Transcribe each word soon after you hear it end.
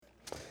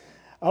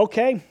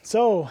Okay,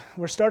 so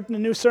we're starting a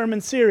new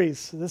sermon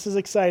series. This is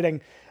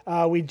exciting.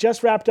 We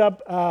just wrapped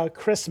up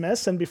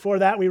Christmas, and before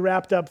that we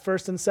wrapped up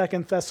 1st and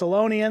 2nd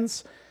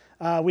Thessalonians.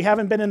 We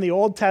haven't been in the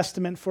Old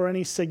Testament for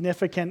any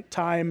significant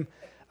time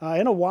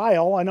in a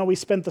while. I know we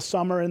spent the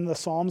summer in the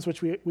Psalms,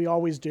 which we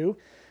always do.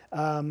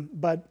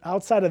 But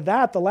outside of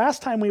that, the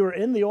last time we were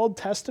in the Old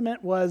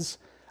Testament was,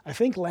 I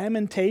think,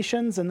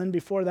 Lamentations, and then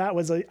before that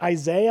was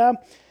Isaiah.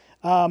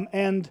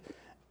 And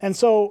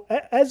so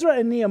Ezra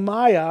and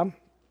Nehemiah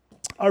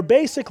are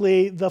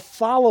basically the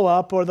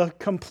follow-up or the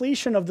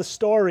completion of the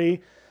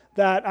story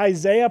that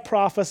Isaiah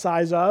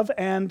prophesies of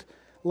and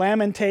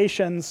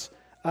Lamentations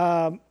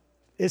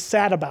is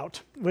sad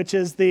about, which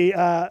is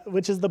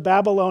the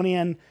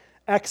Babylonian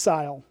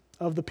exile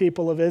of the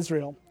people of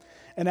Israel.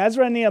 And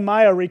Ezra and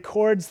Nehemiah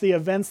records the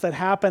events that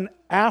happen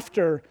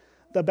after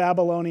the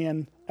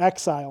Babylonian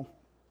exile.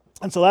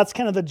 And so that's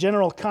kind of the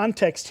general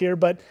context here,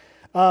 but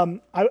I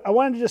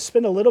wanted to just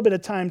spend a little bit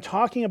of time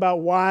talking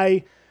about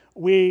why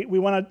we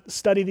want to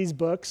study these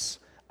books.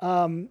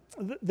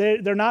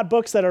 They're not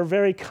books that are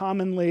very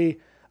commonly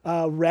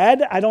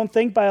read, I don't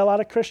think, by a lot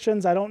of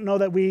Christians. I don't know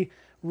that we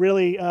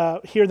really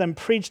hear them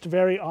preached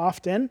very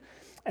often.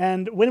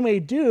 And when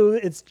we do,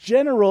 it's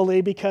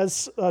generally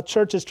because a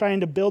church is trying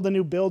to build a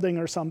new building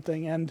or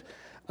something. And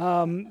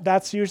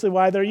that's usually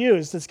why they're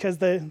used. It's because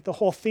the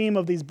whole theme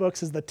of these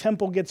books is the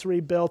temple gets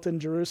rebuilt in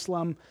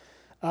Jerusalem.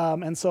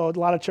 And so a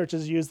lot of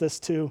churches use this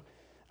to,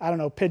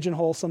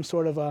 pigeonhole some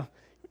sort of a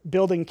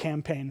building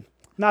campaign.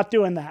 Not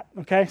doing that,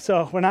 okay?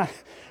 So we're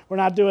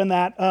not doing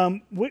that.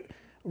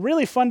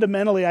 Really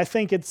fundamentally, I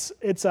think it's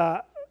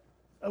a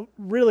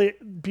really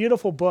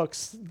beautiful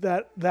books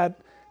that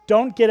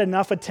don't get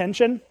enough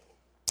attention,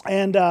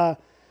 and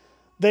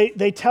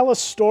they tell a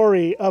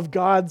story of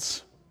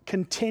God's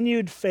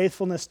continued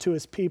faithfulness to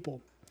His people.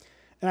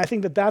 And I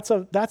think that's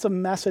a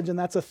message and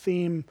that's a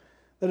theme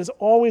that is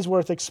always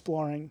worth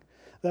exploring.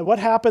 That what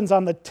happens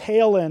on the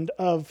tail end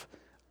of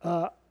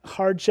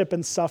hardship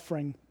and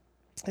suffering,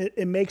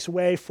 it makes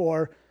way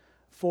for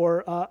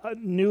a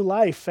new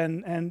life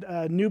and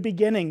new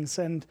beginnings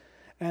and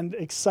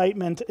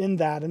excitement in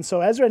that. And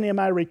so Ezra and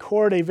Nehemiah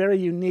record a very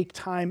unique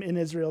time in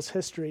Israel's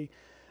history,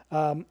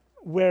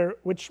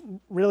 which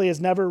really is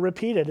never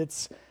repeated.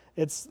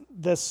 It's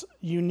this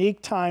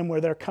unique time where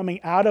they're coming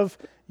out of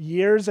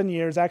years and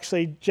years,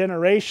 actually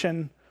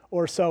generation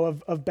or so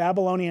of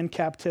Babylonian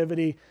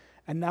captivity,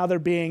 and now they're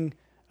being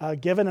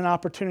given an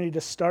opportunity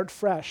to start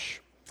fresh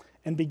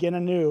and begin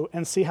anew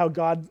and see how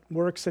God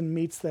works and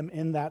meets them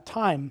in that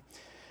time.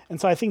 And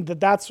so I think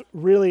that's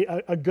really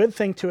a good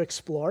thing to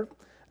explore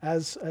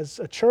as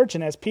a church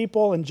and as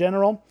people in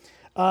general.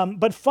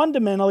 But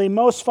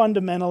most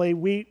fundamentally,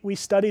 we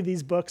study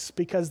these books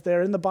because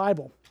they're in the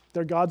Bible.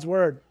 They're God's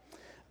Word.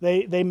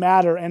 They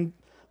matter. And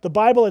the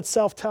Bible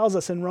itself tells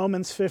us in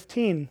Romans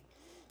 15,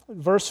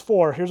 verse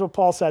 4, here's what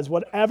Paul says: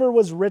 "Whatever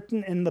was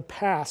written in the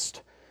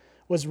past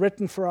was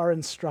written for our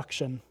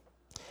instruction,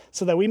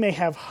 so that we may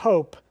have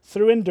hope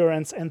through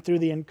endurance and through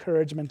the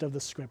encouragement of the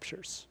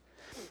Scriptures."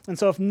 And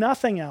so if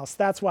nothing else,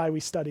 that's why we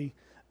study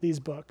these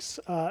books,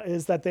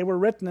 is that they were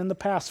written in the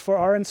past for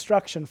our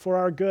instruction, for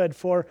our good,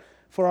 for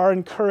our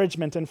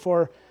encouragement, and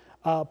for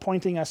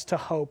pointing us to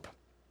hope.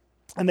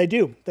 And they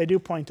do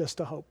point us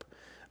to hope,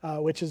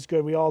 which is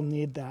good. We all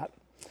need that.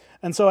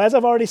 And so as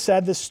I've already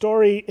said, this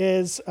story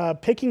is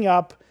picking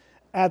up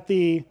at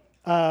the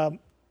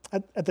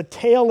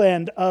tail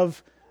end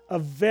of a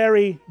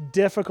very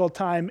difficult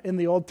time in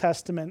the Old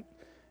Testament,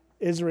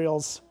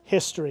 Israel's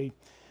history.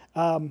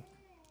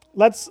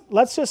 Let's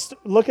just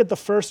look at the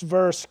first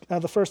verse.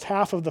 The first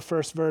half of the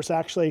first verse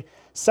actually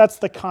sets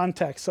the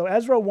context. So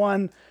Ezra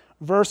 1,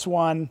 verse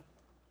 1,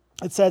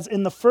 it says,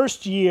 "In the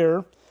first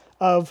year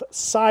of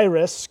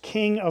Cyrus,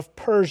 king of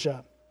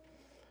Persia,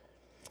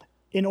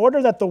 in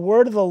order that the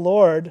word of the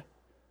Lord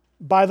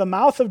by the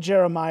mouth of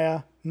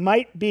Jeremiah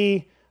might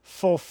be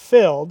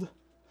fulfilled,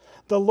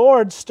 the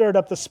Lord stirred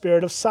up the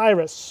spirit of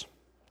Cyrus,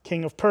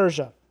 king of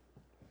Persia."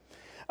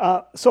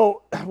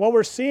 So what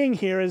we're seeing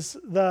here is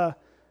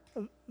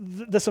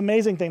this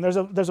amazing thing. There's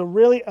a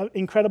really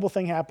incredible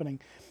thing happening.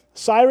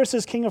 Cyrus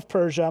is king of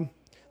Persia.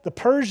 The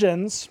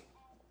Persians,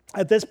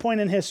 at this point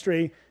in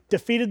history,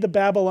 defeated the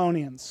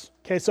Babylonians.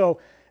 Okay, so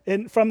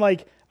from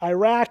like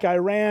Iraq,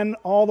 Iran,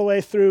 all the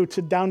way through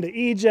to down to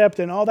Egypt,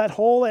 and all that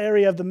whole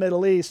area of the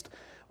Middle East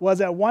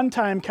was at one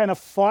time kind of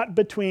fought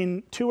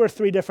between two or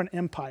three different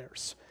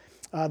empires.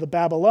 The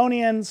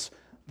Babylonians,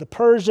 the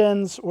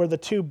Persians were the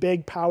two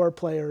big power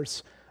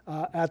players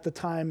at the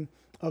time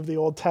of the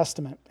Old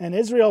Testament. And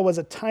Israel was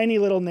a tiny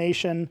little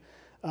nation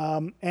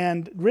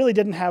and really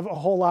didn't have a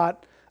whole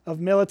lot of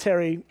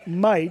military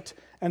might.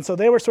 And so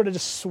they were sort of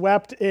just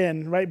swept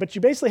in, right? But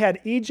you basically had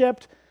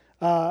Egypt,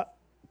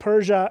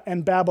 Persia,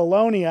 and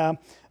Babylonia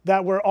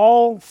that were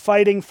all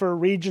fighting for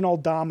regional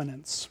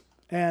dominance.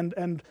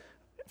 And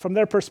from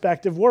their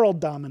perspective, world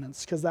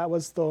dominance, because that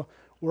was the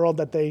world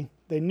that they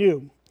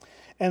knew.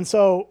 And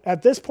so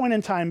at this point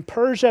in time,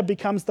 Persia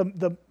becomes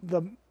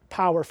the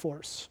power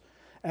force.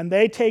 And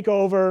they take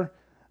over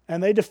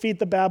and they defeat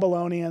the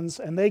Babylonians,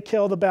 and they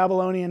kill the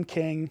Babylonian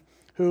king,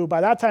 who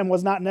by that time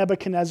was not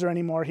Nebuchadnezzar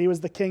anymore. He was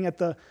the king at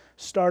the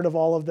start of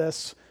all of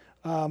this,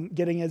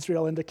 getting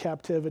Israel into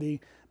captivity.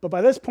 But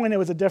by this point, it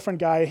was a different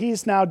guy.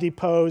 He's now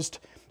deposed,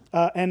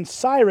 and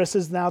Cyrus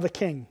is now the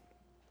king.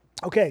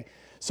 Okay,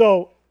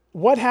 so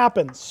what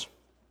happens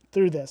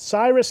through this?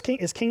 Cyrus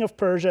is king of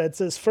Persia. It's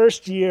his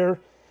first year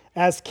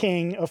as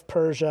king of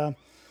Persia.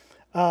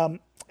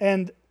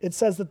 And it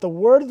says that the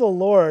word of the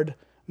Lord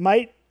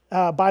might,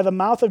 by the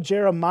mouth of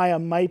Jeremiah,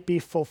 might be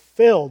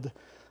fulfilled.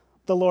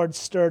 The Lord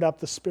stirred up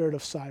the spirit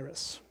of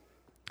Cyrus.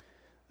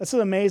 That's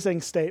an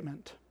amazing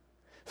statement.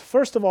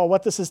 First of all,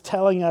 what this is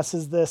telling us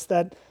is this,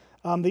 that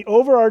the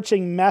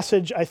overarching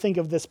message, I think,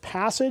 of this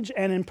passage,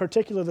 and in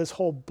particular this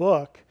whole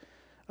book,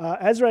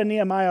 Ezra and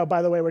Nehemiah,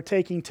 by the way, were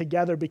taking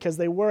together because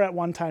they were at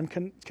one time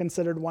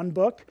considered one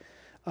book.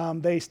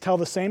 They tell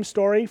the same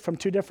story from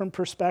two different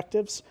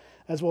perspectives,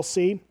 as we'll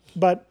see.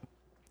 But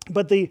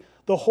the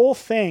whole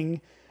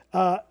thing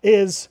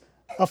is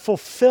a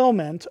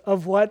fulfillment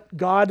of what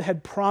God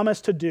had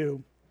promised to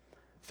do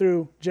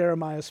through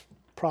Jeremiah's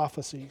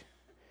prophecy.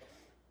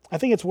 I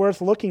think it's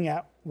worth looking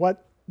at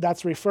what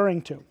that's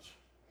referring to.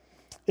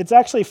 It's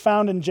actually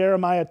found in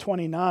Jeremiah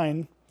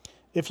 29.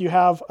 If you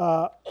have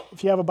a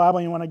Bible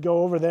and you want to go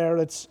over there,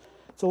 it's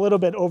a little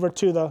bit over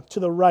to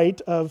the right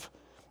of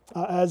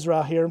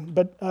Ezra here.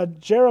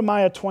 But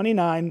Jeremiah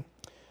 29,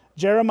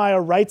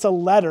 Jeremiah writes a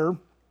letter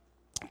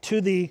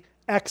to the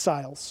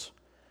exiles.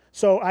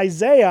 So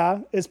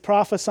Isaiah is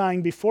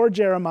prophesying before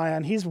Jeremiah,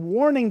 and he's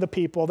warning the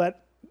people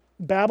that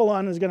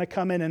Babylon is going to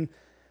come in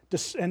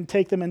and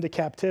take them into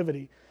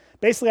captivity.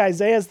 Basically,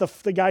 Isaiah is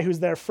the guy who's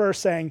there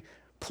first saying,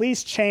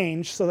 please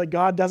change so that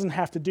God doesn't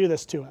have to do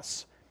this to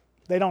us.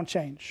 They don't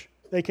change.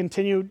 They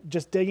continue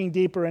just digging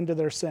deeper into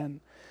their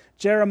sin.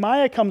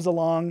 Jeremiah comes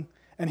along,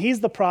 and he's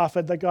the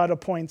prophet that God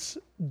appoints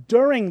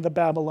during the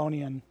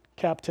Babylonian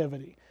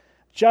captivity,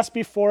 just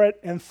before it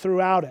and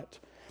throughout it.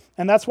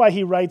 And that's why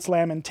he writes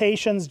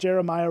Lamentations.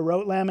 Jeremiah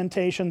wrote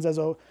Lamentations as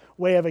a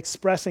way of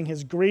expressing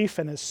his grief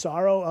and his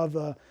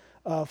sorrow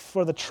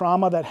for the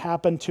trauma that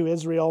happened to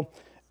Israel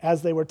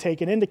as they were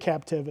taken into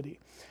captivity.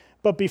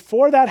 But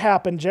before that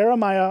happened,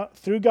 Jeremiah,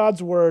 through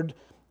God's word,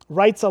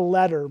 writes a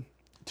letter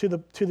to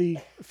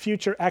the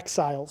future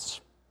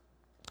exiles.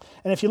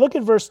 And if you look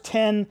at verse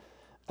 10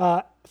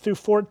 through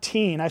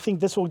 14, I think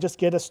this will just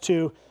get us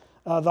to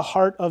the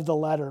heart of the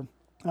letter.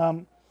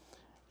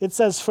 It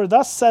says, "For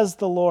thus says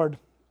the Lord,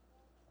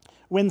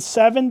 when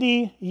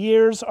 70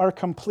 years are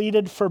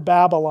completed for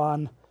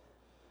Babylon,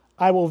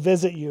 I will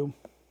visit you,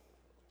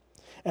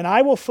 and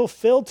I will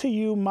fulfill to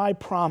you my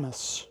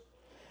promise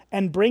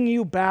and bring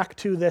you back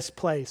to this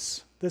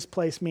place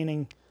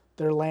meaning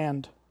their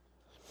land.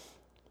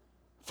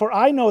 For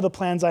I know the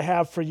plans I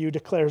have for you,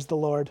 declares the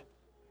Lord,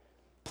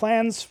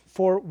 plans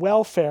for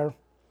welfare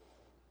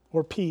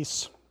or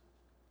peace,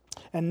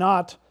 and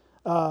not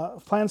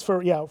plans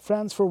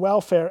for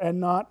welfare and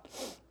not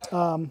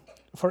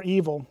for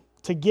evil,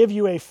 to give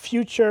you a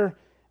future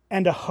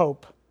and a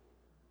hope."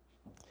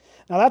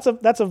 Now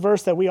that's a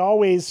verse that we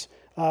always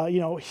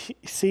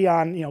see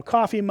on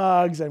coffee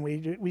mugs, and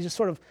we just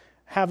sort of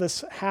have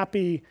this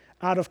happy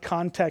out of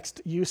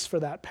context use for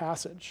that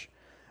passage.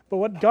 But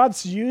what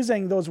God's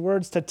using those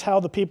words to tell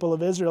the people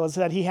of Israel is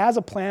that he has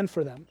a plan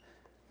for them.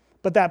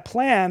 But that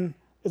plan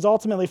is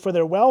ultimately for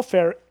their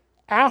welfare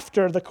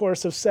after the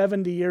course of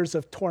 70 years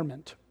of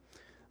torment.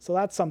 So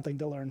that's something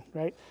to learn,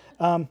 right?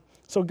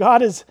 So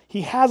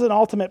he has an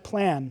ultimate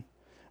plan,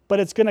 but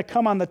it's going to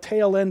come on the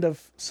tail end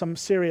of some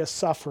serious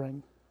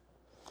suffering.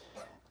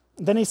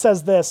 Then he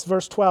says this,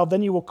 verse 12,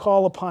 "Then you will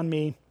call upon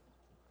me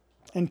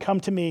and come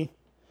to me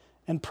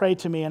and pray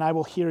to me, and I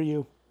will hear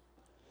you.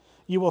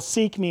 You will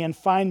seek me and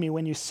find me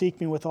when you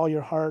seek me with all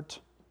your heart.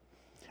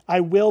 I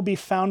will be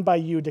found by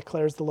you,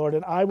 declares the Lord,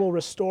 and I will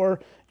restore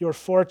your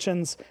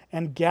fortunes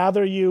and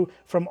gather you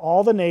from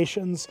all the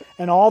nations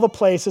and all the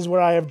places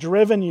where I have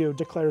driven you,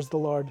 declares the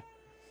Lord.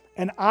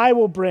 And I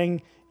will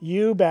bring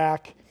you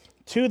back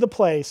to the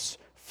place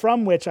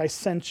from which I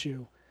sent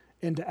you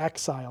into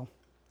exile."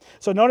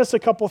 So notice a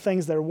couple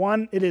things there.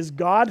 One, it is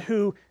God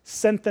who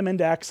sent them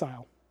into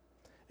exile.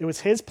 It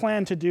was his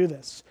plan to do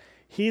this.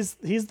 He's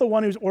the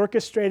one who's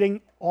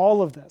orchestrating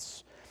all of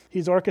this.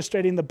 He's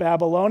orchestrating the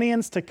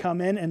Babylonians to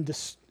come in and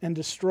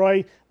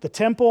destroy the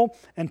temple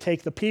and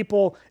take the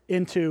people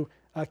into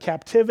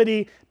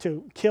captivity,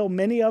 to kill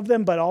many of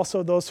them, but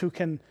also those who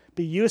can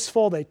be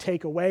useful, they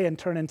take away and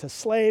turn into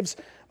slaves.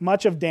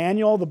 Much of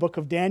Daniel, the book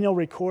of Daniel,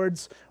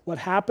 records what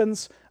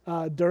happens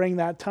during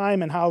that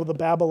time and how the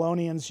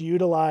Babylonians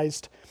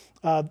utilized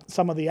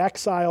some of the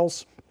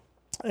exiles.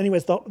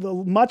 Anyways,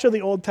 much of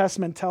the Old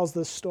Testament tells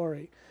this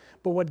story.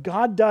 But what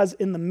God does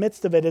in the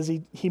midst of it is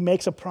he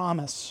makes a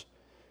promise.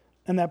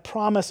 And that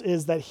promise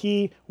is that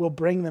he will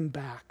bring them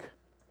back.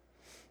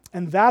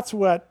 And that's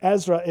what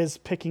Ezra is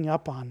picking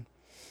up on,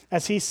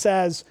 as he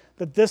says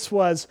that this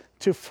was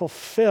to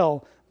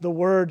fulfill the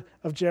word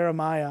of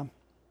Jeremiah.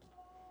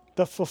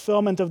 The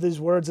fulfillment of these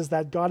words is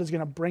that God is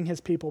going to bring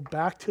his people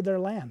back to their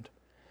land.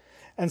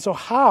 And so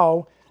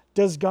how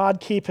does God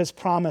keep his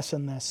promise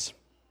in this?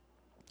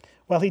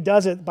 Well, he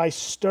does it by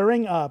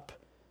stirring up,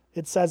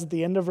 it says at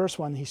the end of verse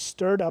 1, he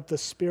stirred up the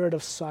spirit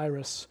of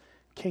Cyrus,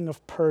 king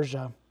of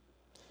Persia,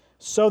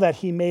 so that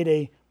he made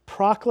a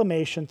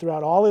proclamation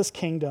throughout all his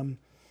kingdom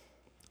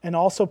and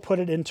also put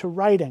it into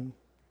writing.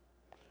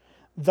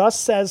 Thus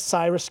says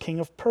Cyrus, king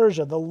of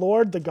Persia, the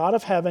Lord, the God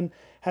of heaven,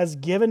 has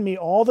given me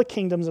all the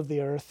kingdoms of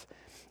the earth,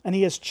 and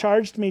he has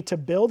charged me to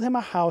build him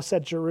a house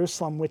at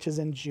Jerusalem, which is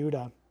in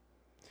Judah.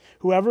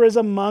 Whoever is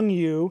among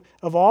you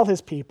of all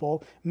his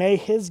people, may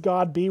his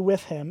God be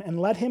with him, and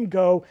let him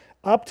go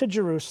up to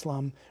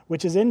Jerusalem,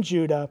 which is in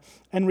Judah,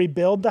 and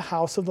rebuild the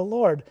house of the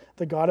Lord,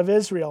 the God of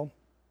Israel.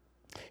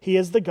 He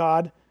is the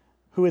God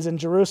who is in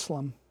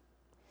Jerusalem.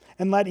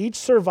 And let each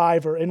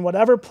survivor, in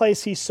whatever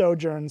place he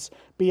sojourns,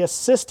 be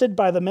assisted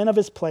by the men of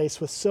his place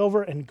with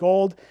silver and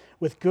gold,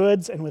 with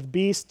goods and with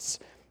beasts,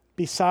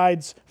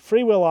 besides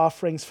freewill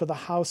offerings for the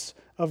house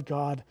of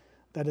God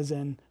that is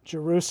in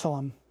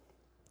Jerusalem.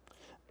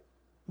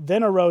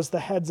 Then arose the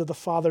heads of the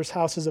fathers'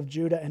 houses of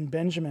Judah and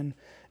Benjamin,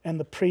 and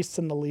the priests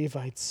and the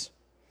Levites,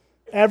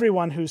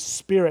 everyone whose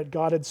spirit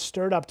God had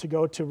stirred up to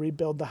go to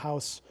rebuild the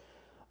house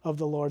of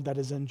the Lord that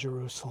is in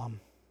Jerusalem.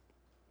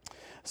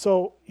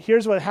 So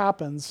here's what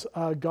happens.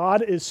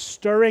 God is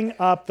stirring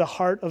up the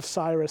heart of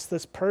Cyrus,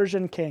 this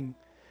Persian king.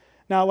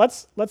 Now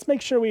let's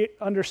make sure we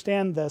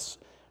understand this.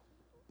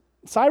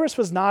 Cyrus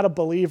was not a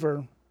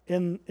believer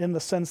in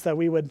the sense that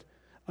we would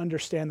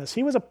understand this.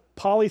 He was a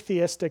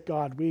polytheistic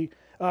god.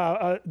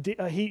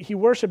 He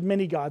worshipped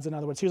many gods, in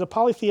other words. He was a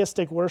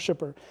polytheistic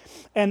worshiper.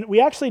 And we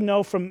actually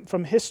know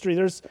from history,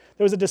 there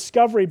was a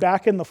discovery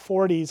back in the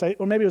 40s,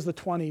 or maybe it was the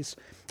 20s,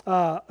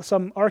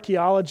 some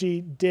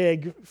archaeology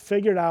dig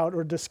figured out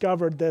or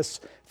discovered this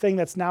thing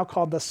that's now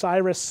called the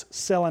Cyrus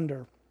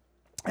cylinder.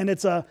 And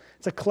it's a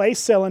clay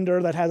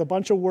cylinder that has a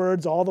bunch of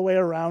words all the way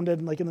around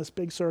it, like in this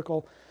big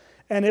circle.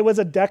 And it was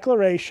a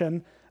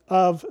declaration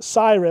of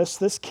Cyrus,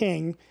 this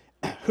king,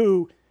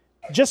 who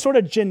just sort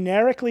of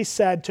generically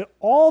said to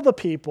all the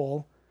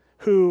people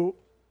who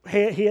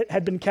he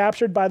had been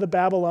captured by the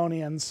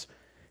Babylonians,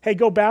 hey,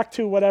 go back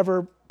to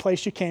whatever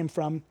place you came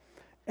from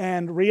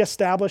and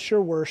reestablish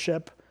your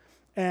worship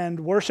and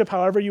worship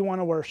however you want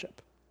to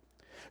worship.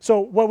 So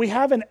what we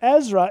have in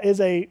Ezra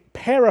is a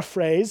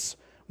paraphrase,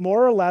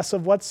 more or less,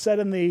 of what's said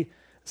in the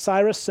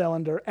Cyrus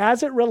cylinder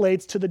as it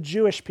relates to the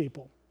Jewish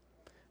people.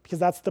 Because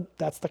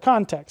that's the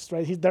context,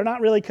 right? They're not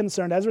really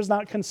concerned. Ezra's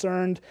not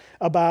concerned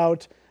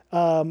about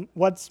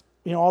what's,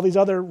 all these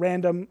other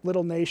random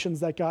little nations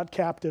that got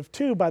captive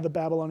too by the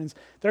Babylonians.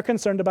 They're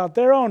concerned about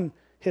their own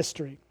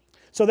history.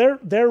 So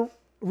they're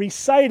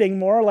reciting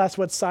more or less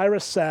what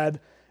Cyrus said,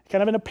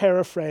 kind of in a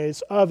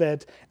paraphrase of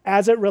it,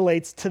 as it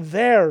relates to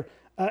their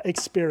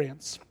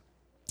experience.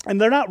 And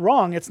they're not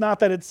wrong. It's not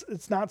that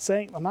it's not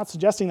saying, I'm not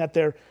suggesting that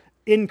they're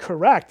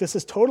incorrect. This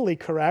is totally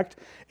correct.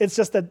 It's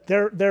just that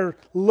they're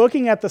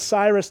looking at the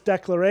Cyrus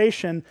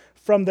declaration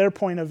from their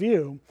point of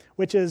view,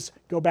 which is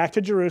go back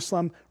to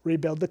Jerusalem,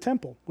 rebuild the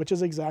temple, which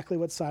is exactly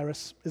what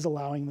Cyrus is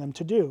allowing them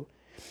to do.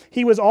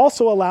 He was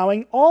also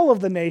allowing all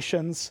of the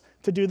nations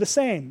to do the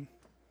same.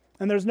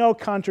 And there's no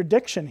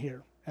contradiction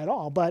here at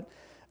all. But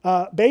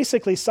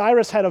basically,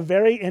 Cyrus had a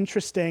very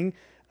interesting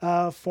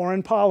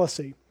foreign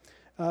policy.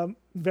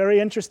 Very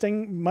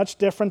interesting, much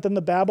different than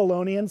the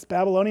Babylonians.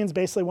 Babylonians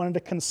basically wanted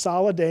to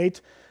consolidate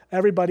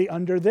everybody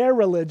under their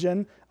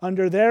religion,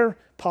 under their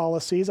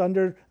policies,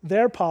 under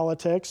their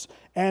politics,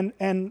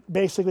 and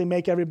basically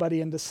make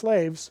everybody into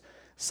slaves.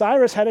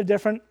 Cyrus had a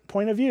different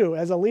point of view.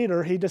 As a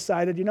leader, he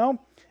decided,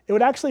 it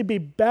would actually be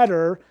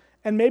better,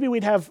 and maybe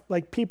we'd have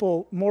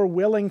people more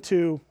willing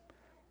to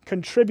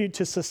contribute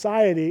to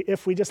society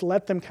if we just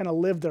let them kind of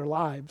live their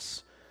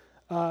lives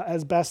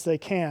as best they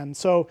can.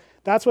 So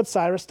that's what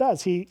Cyrus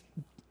does. He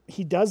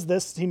does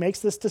this, he makes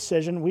this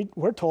decision,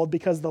 we're told,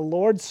 because the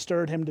Lord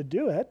stirred him to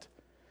do it.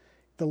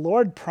 The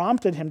Lord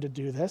prompted him to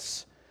do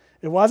this.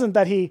 It wasn't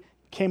that he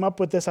came up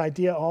with this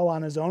idea all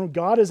on his own.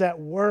 God is at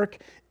work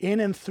in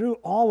and through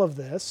all of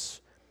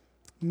this,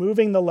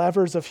 moving the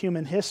levers of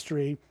human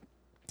history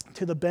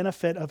to the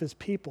benefit of his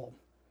people.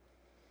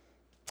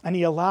 And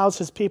he allows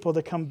his people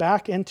to come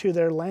back into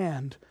their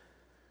land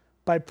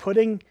by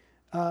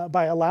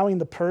allowing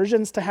the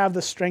Persians to have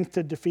the strength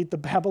to defeat the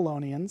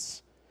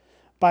Babylonians,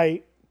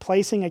 by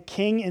placing a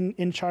king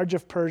in charge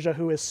of Persia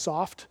who is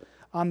soft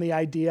on the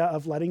idea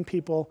of letting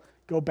people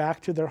go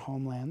back to their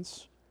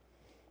homelands.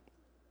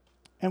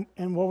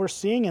 And what we're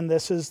seeing in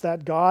this is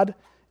that God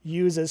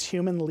uses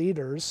human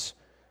leaders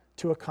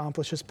to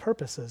accomplish his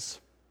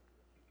purposes.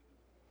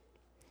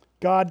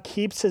 God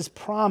keeps his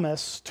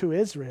promise to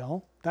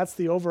Israel. That's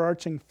the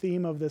overarching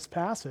theme of this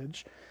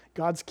passage.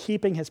 God's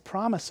keeping his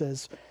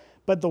promises,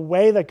 but the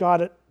way that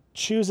God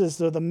chooses,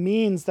 or the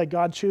means that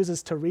God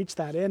chooses to reach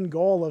that end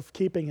goal of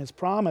keeping his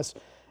promise,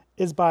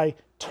 is by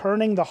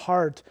turning the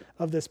heart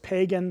of this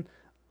pagan,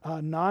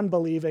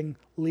 non-believing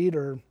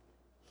leader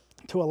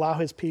to allow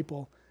his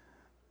people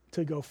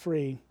to go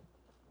free.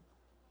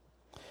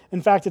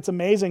 In fact, it's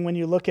amazing when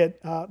you look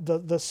at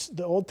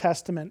the Old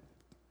Testament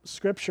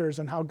scriptures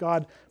and how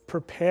God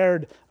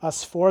prepared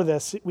us for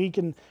this, we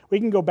can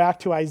go back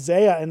to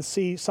Isaiah and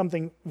see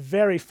something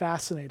very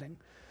fascinating.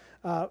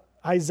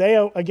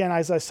 Isaiah, again,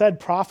 as I said,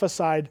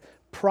 prophesied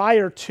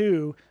prior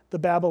to the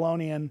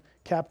Babylonian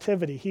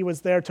captivity. He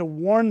was there to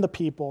warn the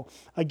people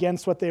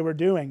against what they were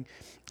doing.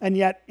 And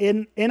yet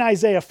in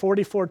Isaiah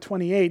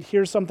 44:28,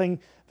 here's something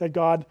that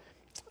God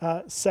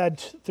said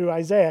through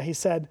Isaiah. He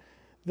said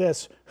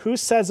this, "Who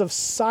says of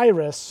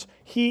Cyrus,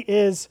 he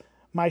is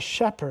my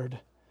shepherd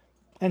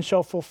and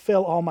shall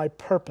fulfill all my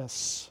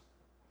purpose?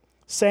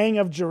 Saying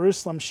of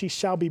Jerusalem, she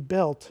shall be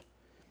built,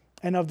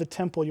 and of the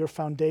temple your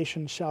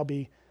foundation shall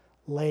be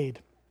laid."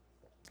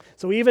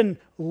 So even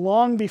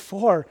long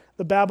before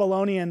the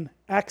Babylonian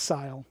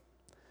exile,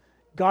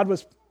 God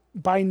was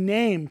by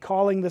name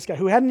calling this guy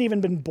who hadn't even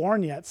been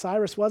born yet.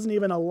 Cyrus wasn't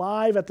even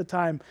alive at the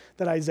time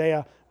that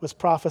Isaiah was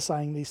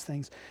prophesying these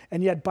things.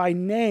 And yet by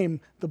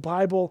name, the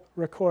Bible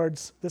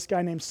records this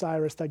guy named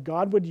Cyrus that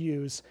God would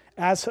use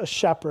as a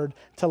shepherd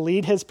to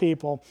lead his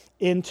people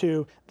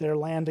into their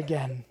land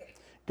again.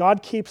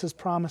 God keeps his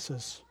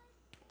promises,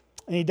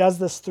 and he does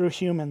this through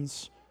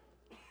humans.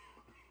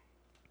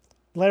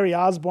 Larry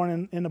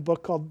Osborne, in a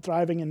book called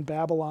Thriving in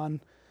Babylon,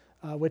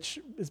 which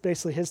is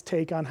basically his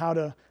take on how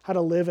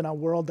to live in a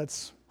world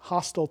that's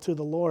hostile to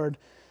the Lord,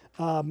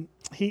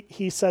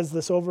 he says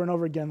this over and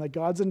over again, that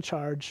God's in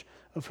charge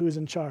of who's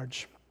in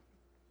charge.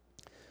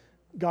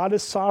 God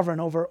is sovereign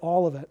over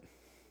all of it.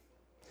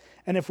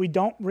 And if we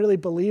don't really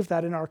believe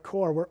that in our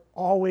core, we're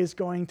always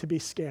going to be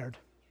scared.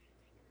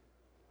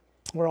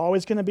 We're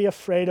always going to be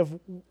afraid of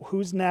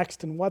who's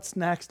next and what's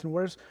next and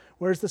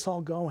where's this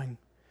all going.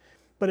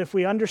 But if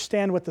we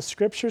understand what the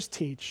scriptures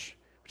teach,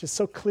 which is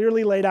so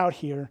clearly laid out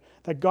here,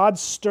 that God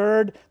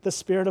stirred the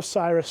spirit of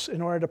Cyrus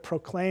in order to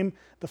proclaim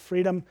the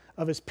freedom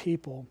of his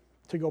people,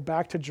 to go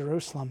back to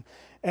Jerusalem,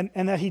 and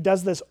that he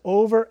does this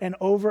over and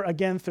over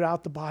again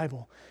throughout the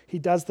Bible. He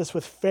does this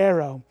with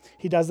Pharaoh.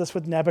 He does this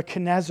with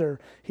Nebuchadnezzar.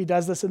 He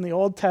does this in the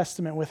Old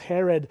Testament with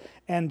Herod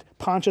and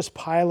Pontius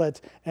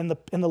Pilate and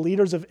the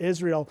leaders of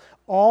Israel.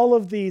 All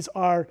of these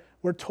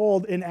we're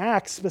told in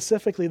Acts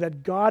specifically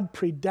that God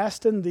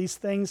predestined these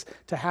things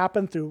to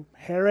happen through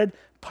Herod,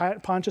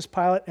 Pontius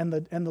Pilate, and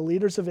the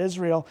leaders of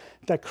Israel,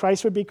 that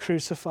Christ would be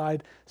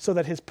crucified so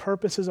that his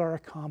purposes are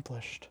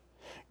accomplished.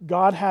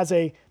 God has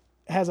the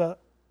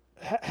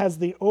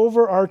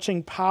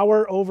overarching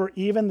power over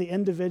even the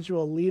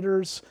individual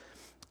leaders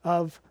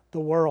of the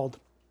world.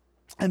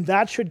 And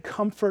that should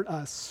comfort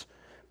us,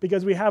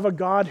 because we have a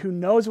God who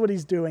knows what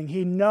he's doing.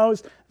 He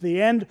knows the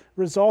end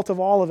result of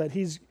all of it.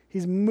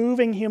 He's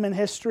moving human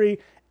history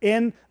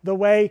in the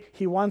way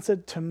he wants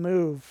it to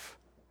move.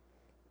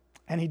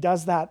 And he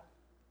does that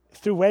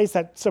through ways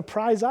that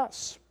surprise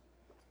us.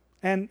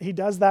 And he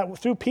does that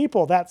through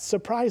people that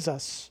surprise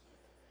us.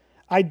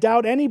 I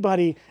doubt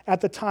anybody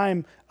at the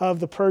time of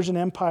the Persian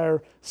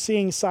Empire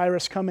seeing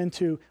Cyrus come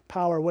into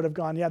power would have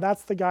gone, yeah,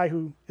 that's the guy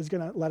who is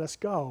going to let us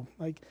go.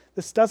 Like,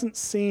 this doesn't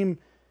seem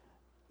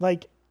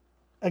like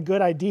a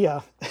good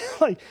idea.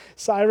 Like,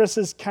 Cyrus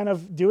is kind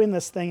of doing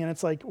this thing, and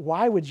it's like,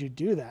 why would you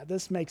do that?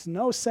 This makes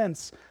no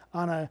sense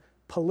on a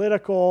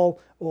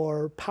political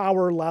or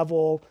power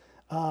level,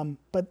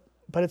 but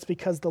it's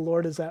because the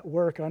Lord is at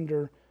work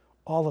under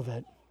all of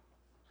it.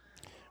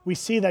 We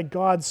see that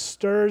God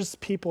stirs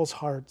people's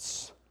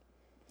hearts.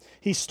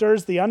 He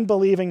stirs the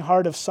unbelieving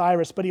heart of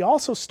Cyrus, but he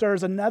also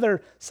stirs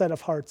another set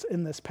of hearts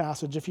in this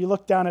passage. If you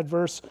look down at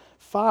verse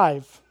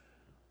 5,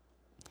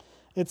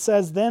 it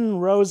says, "Then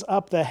rose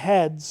up the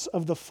heads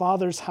of the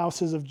fathers'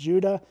 houses of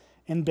Judah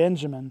and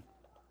Benjamin,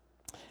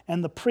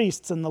 and the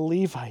priests and the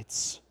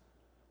Levites,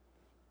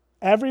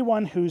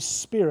 everyone whose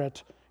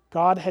spirit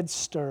God had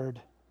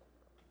stirred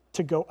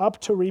to go up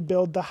to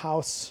rebuild the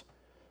house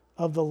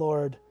of the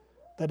Lord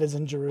that is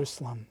in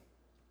Jerusalem."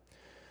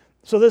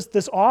 So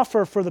this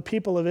offer for the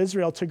people of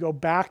Israel to go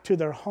back to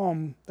their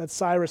home that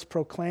Cyrus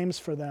proclaims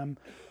for them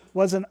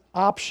was an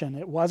option.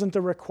 It wasn't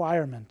a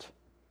requirement.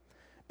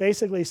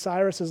 Basically,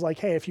 Cyrus is like,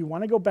 hey, if you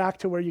want to go back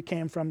to where you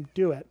came from,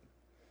 do it.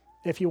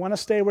 If you want to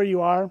stay where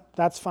you are,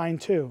 that's fine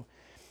too.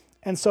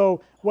 And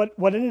so what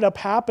ended up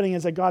happening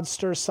is that God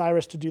stirs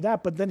Cyrus to do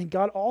that, but then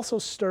God also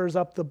stirs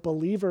up the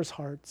believers'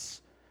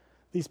 hearts,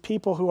 these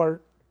people who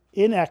are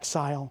in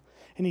exile,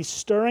 and he's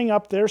stirring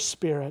up their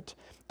spirit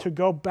to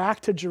go back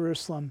to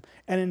Jerusalem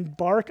and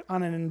embark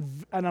on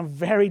a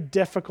very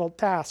difficult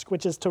task,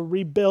 which is to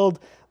rebuild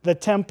the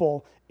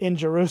temple in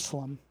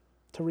Jerusalem,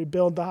 to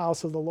rebuild the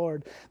house of the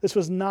Lord. This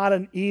was not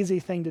an easy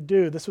thing to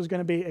do. This was going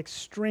to be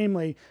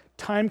extremely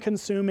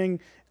time-consuming,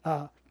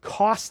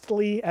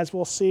 costly, as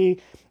we'll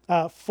see,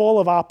 full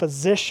of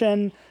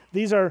opposition.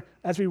 These are,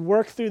 as we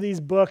work through these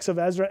books of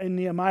Ezra and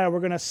Nehemiah, we're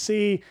going to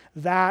see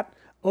that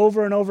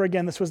over and over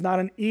again. This was not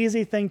an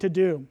easy thing to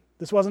do.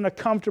 This wasn't a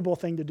comfortable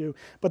thing to do,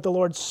 but the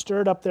Lord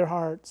stirred up their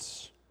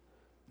hearts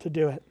to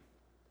do it.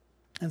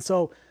 And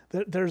so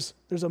there's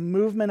a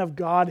movement of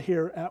God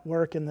here at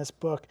work in this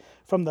book,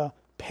 from the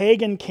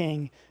pagan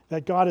king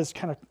that God is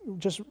kind of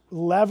just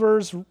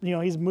levers,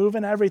 he's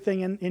moving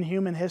everything in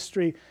human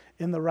history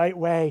in the right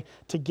way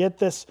to get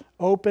this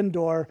open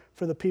door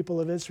for the people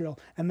of Israel.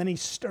 And then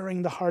he's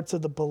stirring the hearts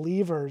of the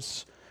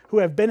believers who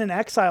have been in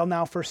exile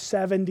now for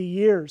 70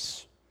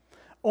 years.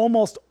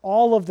 Almost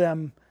all of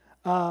them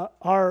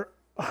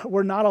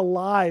were not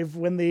alive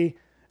when the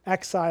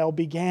exile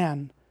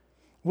began.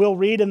 We'll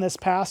read in this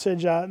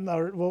passage,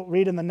 or we'll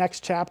read in the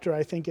next chapter,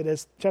 I think it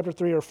is, chapter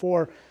 3 or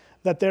 4,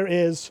 that there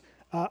is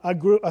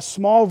a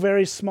small,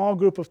 very small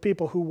group of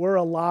people who were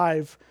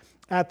alive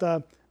at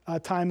the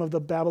time of the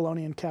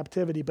Babylonian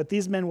captivity. But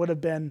these men would have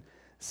been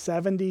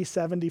 70,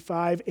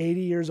 75,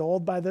 80 years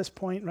old by this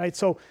point, right?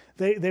 So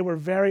they were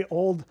very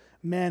old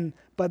men,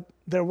 but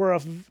there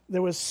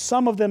was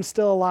some of them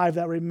still alive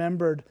that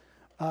remembered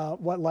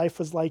what life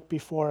was like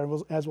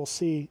before, as we'll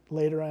see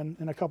later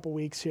in a couple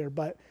weeks here.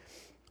 But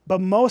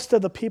most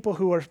of the people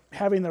who are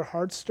having their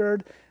hearts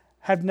stirred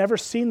have never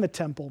seen the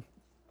temple.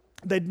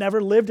 They'd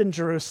never lived in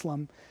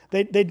Jerusalem.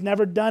 They'd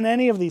never done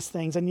any of these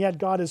things, and yet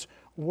God is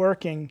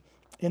working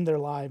in their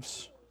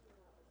lives.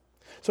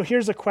 So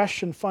here's a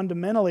question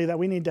fundamentally that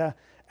we need to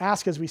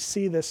ask as we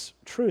see this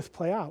truth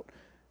play out.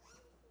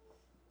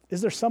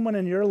 Is there someone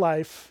in your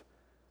life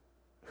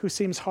who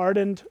seems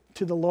hardened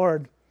to the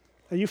Lord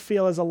that you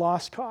feel is a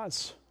lost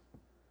cause?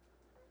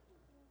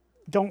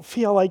 Don't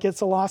feel like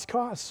it's a lost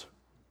cause.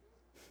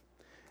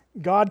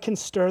 God can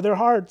stir their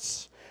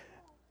hearts.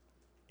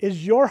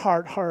 Is your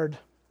heart hard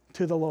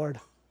to the Lord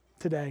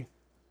today?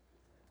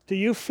 Do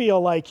you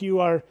feel like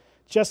you've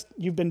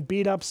been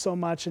beat up so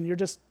much and you're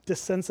just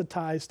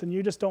desensitized and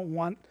you just don't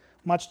want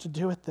much to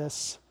do with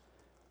this?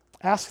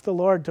 Ask the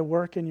Lord to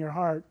work in your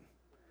heart,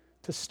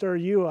 to stir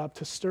you up,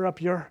 to stir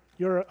up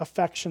your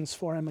affections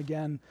for him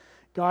again.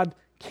 God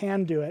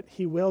can do it.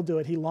 He will do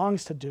it. He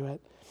longs to do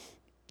it.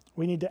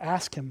 We need to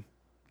ask him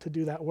to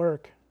do that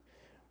work.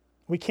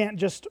 We can't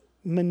just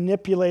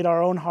manipulate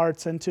our own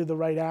hearts into the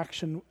right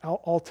action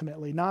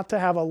ultimately, not to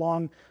have a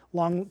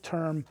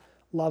long-term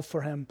love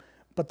for him,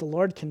 but the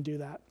Lord can do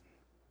that.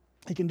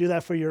 He can do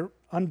that for your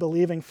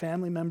unbelieving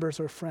family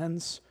members or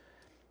friends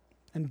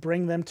and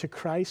bring them to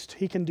Christ.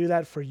 He can do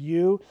that for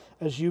you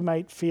as you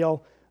might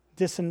feel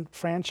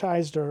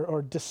disenfranchised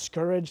or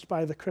discouraged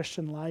by the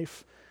Christian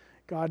life.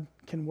 God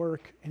can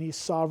work, and he's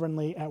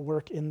sovereignly at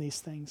work in these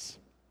things.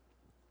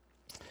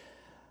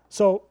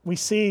 So we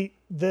see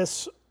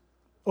this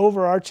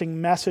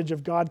overarching message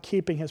of God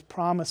keeping his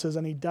promises,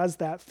 and he does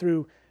that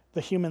through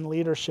the human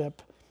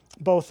leadership,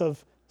 both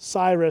of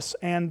Cyrus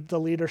and the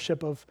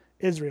leadership of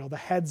Israel, the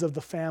heads of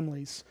the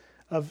families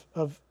of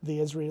the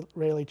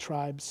Israeli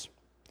tribes.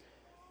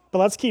 But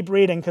let's keep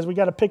reading because we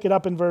got to pick it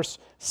up in verse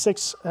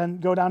 6 and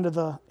go down to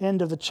the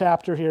end of the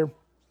chapter here.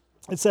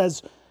 It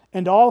says,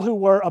 "And all who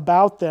were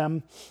about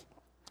them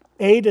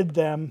aided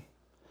them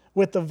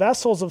with the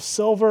vessels of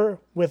silver,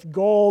 with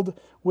gold,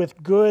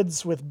 with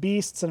goods, with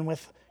beasts, and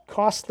with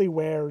costly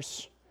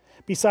wares,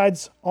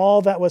 besides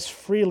all that was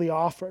freely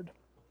offered.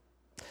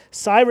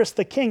 Cyrus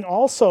the king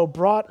also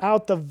brought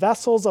out the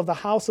vessels of the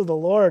house of the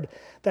Lord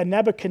that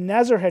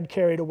Nebuchadnezzar had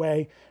carried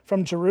away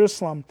from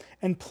Jerusalem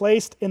and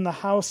placed in the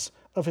house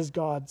of his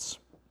gods.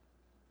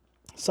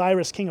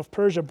 Cyrus, king of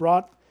Persia,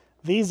 brought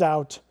these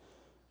out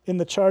in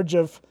the charge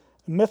of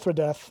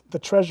Mithridath, the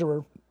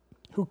treasurer,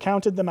 who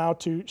counted them out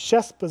to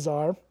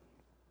Sheshbazzar,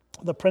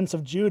 the prince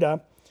of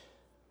Judah,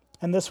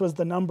 and this was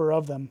the number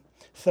of them: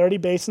 30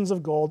 basins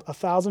of gold,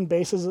 1,000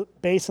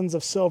 basins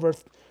of silver,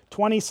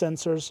 20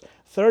 censers,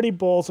 30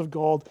 bowls of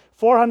gold,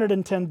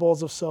 410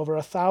 bowls of silver,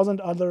 1,000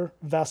 other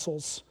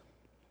vessels.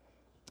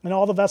 And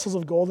all the vessels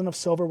of gold and of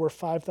silver were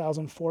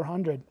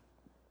 5,400.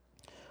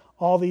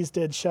 All these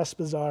did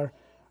Sheshbazzar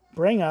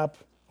bring up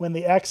when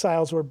the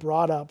exiles were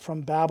brought up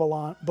from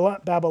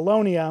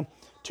Babylonia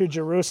to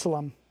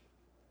Jerusalem."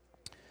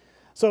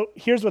 So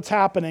here's what's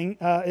happening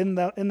in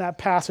that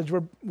passage.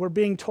 We're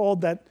being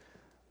told that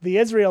the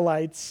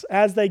Israelites,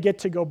 as they get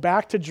to go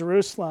back to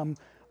Jerusalem,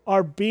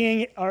 are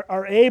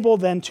able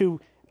then to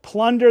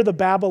plunder the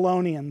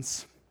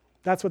Babylonians.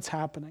 That's what's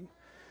happening.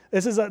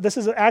 This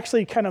is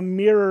actually kind of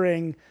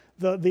mirroring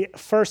the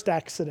first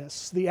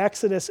Exodus. The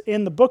Exodus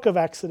in the book of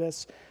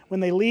Exodus, when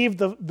they leave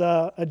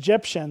the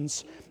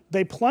Egyptians,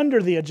 they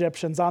plunder the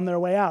Egyptians on their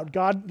way out.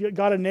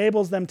 God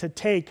enables them to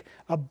take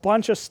a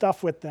bunch of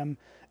stuff with them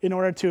in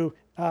order to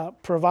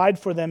provide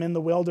for them in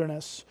the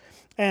wilderness.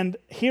 And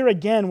here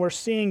again, we're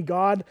seeing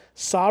God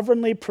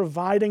sovereignly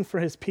providing for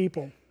his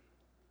people.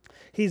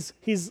 He's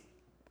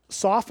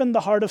softened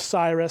the heart of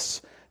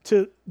Cyrus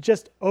to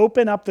just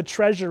open up the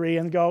treasury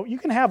and go, you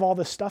can have all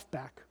this stuff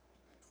back.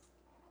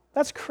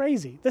 That's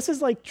crazy. This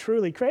is like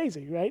truly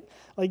crazy, right?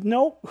 Like,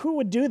 no, who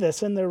would do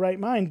this in their right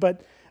mind?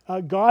 But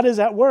God is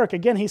at work.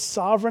 Again, he's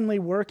sovereignly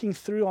working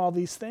through all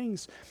these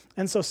things.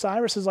 And so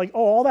Cyrus is like,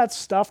 all that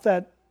stuff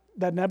that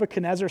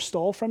Nebuchadnezzar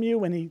stole from you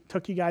when he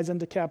took you guys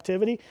into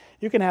captivity,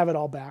 you can have it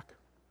all back.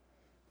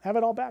 Have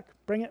it all back.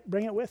 Bring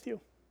it with you.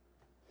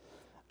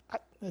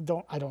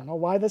 I don't know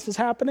why this is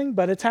happening,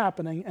 but it's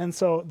happening. And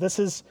so this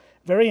is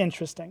very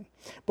interesting.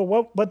 But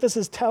what this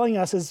is telling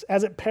us is,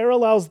 as it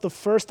parallels the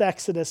first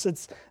Exodus,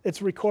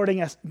 it's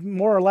recording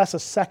more or less a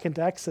second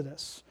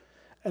Exodus.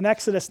 An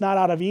Exodus not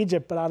out of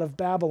Egypt, but out of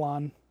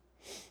Babylon.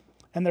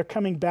 And they're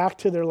coming back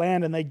to their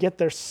land, and they get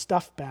their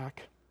stuff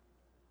back.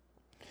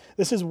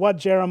 This is what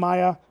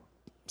Jeremiah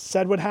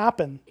said would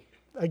happen.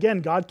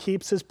 Again, God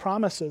keeps his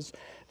promises.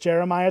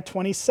 Jeremiah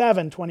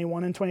 27,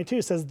 21 and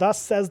 22 says,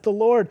 "Thus says the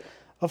Lord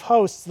of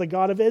hosts, the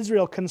God of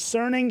Israel,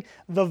 concerning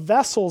the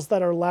vessels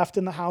that are left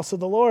in the house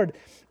of the Lord,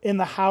 in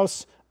the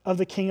house of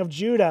the king of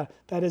Judah,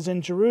 that is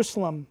in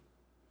Jerusalem.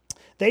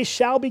 They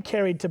shall be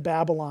carried to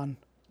Babylon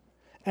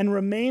and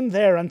remain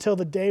there until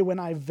the day when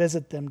I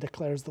visit them,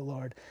 declares the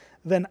Lord.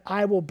 Then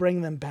I will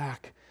bring them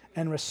back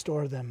and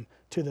restore them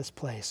to this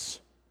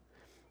place."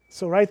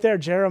 So right there,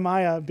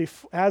 Jeremiah,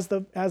 as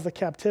the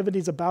captivity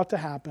is about to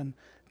happen,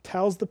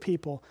 tells the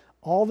people,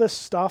 all this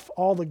stuff,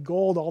 all the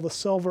gold, all the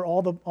silver,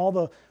 all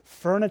the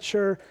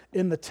furniture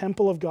in the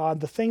temple of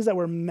God, the things that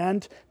were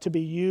meant to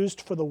be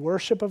used for the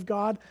worship of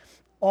God,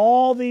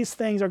 all these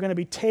things are going to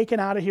be taken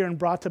out of here and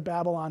brought to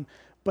Babylon.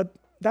 But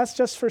that's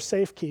just for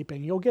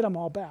safekeeping. You'll get them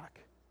all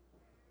back.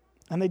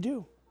 And they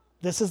do.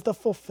 This is the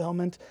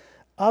fulfillment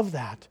of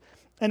that.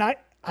 And I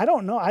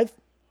don't know.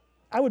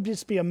 I would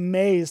just be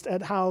amazed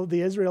at how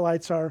the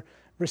Israelites are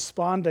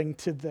responding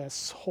to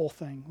this whole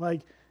thing.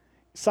 Like,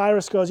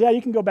 Cyrus goes, yeah,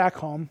 you can go back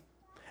home.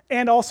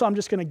 And also, I'm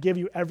just going to give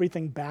you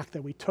everything back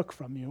that we took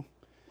from you.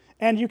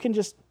 And you can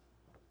just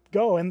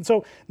go. And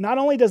so not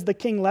only does the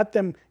king let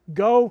them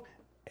go,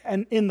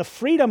 and in the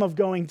freedom of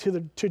going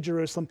to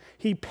Jerusalem,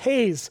 he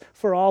pays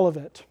for all of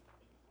it.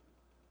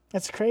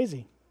 That's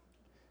crazy.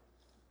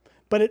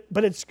 But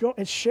it's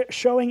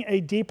showing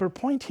a deeper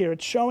point here.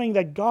 It's showing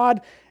that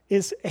God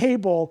is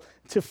able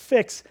to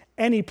fix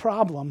any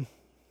problem.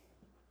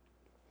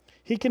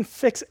 He can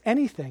fix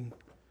anything.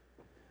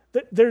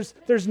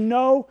 There's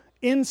no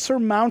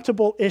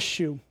insurmountable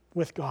issue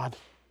with God.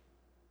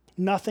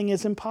 Nothing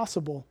is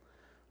impossible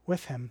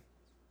with him.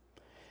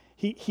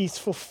 He's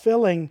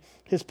fulfilling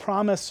his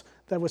promise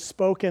that was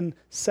spoken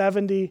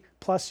 70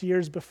 plus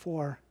years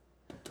before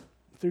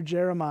through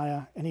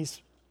Jeremiah, and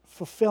he's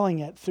fulfilling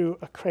it through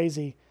a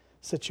crazy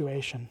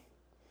situation.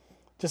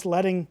 Just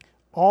letting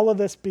all of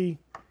this be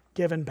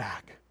given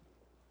back.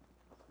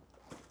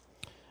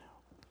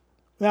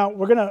 Now,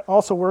 we're going to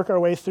also work our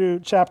way through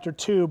chapter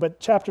 2, but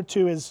chapter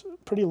 2 is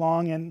pretty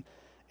long, and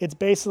it's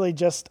basically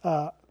just,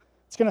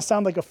 it's going to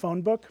sound like a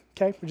phone book,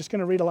 okay? We're just going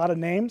to read a lot of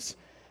names.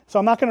 So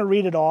I'm not going to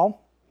read it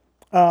all.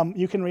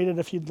 You can read it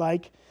if you'd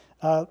like.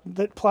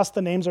 Plus,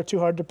 the names are too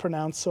hard to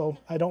pronounce, so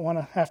I don't want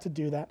to have to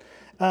do that.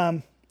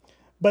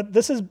 But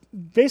this is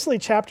basically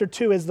chapter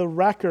 2 is the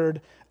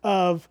record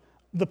of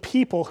the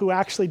people who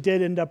actually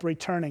did end up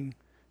returning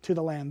to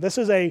the land. This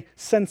is a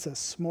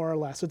census, more or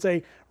less. It's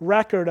a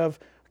record of,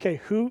 okay,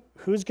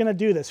 who's going to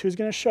do this? Who's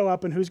going to show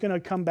up and who's going to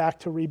come back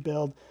to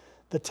rebuild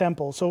the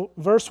temple? So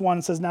verse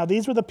 1 says, "Now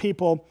these were the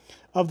people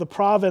of the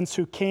province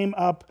who came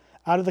up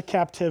out of the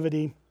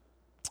captivity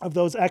of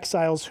those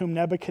exiles whom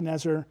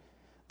Nebuchadnezzar,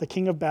 the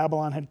king of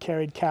Babylon, had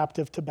carried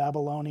captive to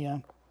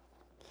Babylonia.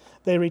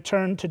 They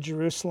returned to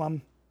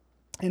Jerusalem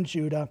and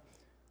Judah,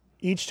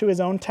 each to his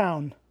own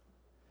town.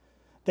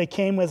 They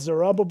came with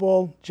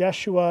Zerubbabel,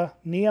 Jeshua,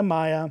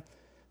 Nehemiah,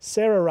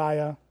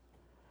 Seraiah,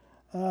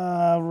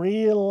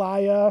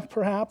 Realiah,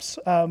 perhaps,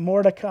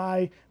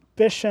 Mordecai,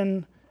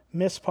 Bishan,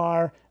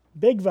 Mispar,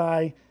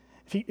 Bigvai.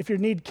 If you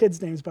need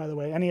kids' names, by the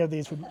way, any of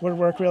these would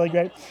work really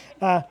great.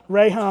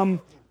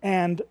 Rahum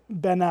and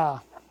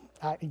Benah,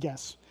 I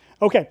guess.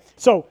 Okay,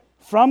 so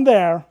from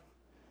there,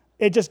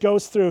 it just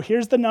goes through.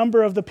 Here's the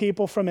number of the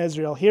people from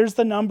Israel. Here's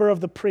the number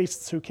of the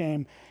priests who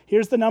came.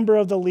 Here's the number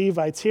of the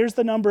Levites. Here's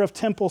the number of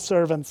temple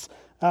servants.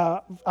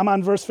 I'm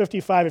on verse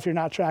 55 if you're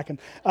not tracking.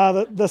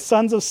 The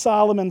sons of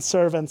Solomon's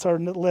servants are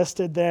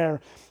listed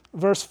there.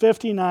 Verse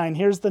 59,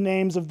 here's the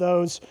names of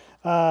those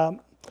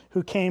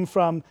who came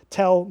from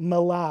Tel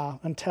Melah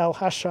and Tel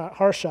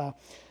Harsha.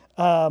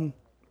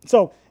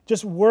 So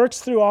just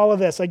works through all of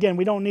this. Again,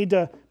 we don't need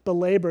to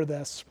belabor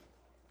this.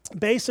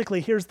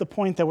 Basically, here's the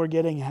point that we're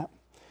getting at.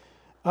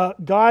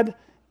 God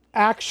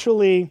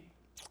actually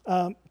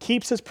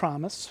keeps his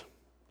promise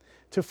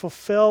to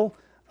fulfill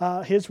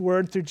his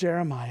word through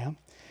Jeremiah.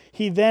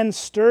 He then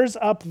stirs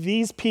up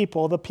these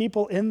people, the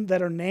people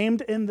that are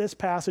named in this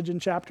passage in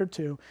chapter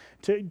 2,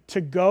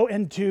 to go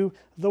and do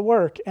the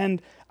work.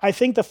 And I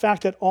think the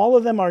fact that all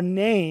of them are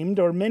named,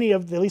 or many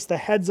of, at least the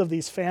heads of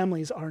these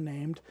families are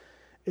named,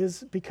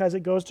 is because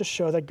it goes to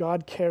show that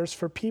God cares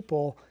for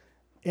people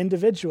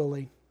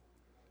individually.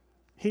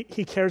 He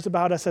cares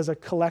about us as a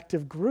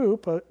collective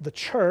group, the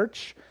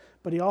church,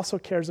 but he also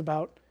cares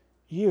about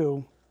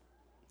you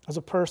as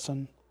a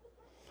person.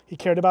 He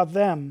cared about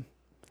them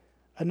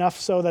enough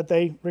so that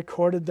they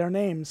recorded their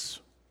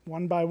names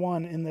one by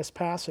one in this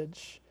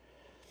passage.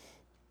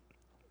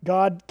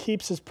 God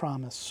keeps his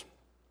promise.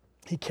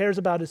 He cares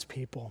about his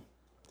people.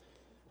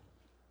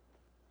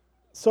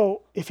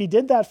 So if he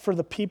did that for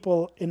the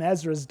people in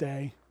Ezra's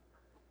day,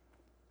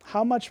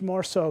 how much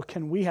more so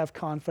can we have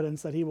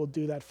confidence that he will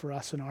do that for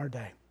us in our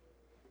day?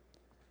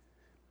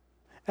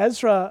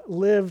 Ezra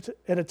lived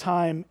at a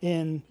time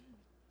in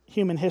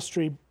human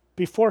history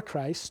before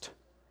Christ.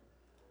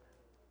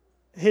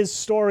 His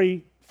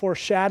story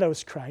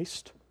foreshadows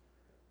Christ.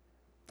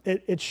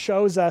 It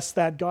shows us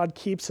that God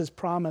keeps his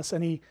promise,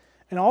 and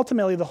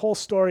ultimately the whole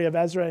story of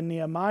Ezra and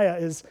Nehemiah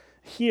is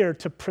here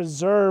to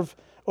preserve,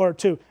 or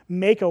to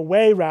make a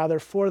way rather,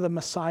 for the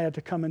Messiah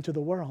to come into the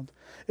world.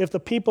 If the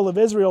people of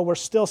Israel were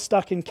still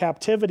stuck in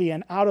captivity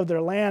and out of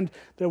their land,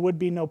 there would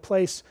be no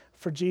place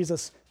for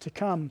Jesus to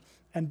come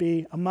and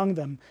be among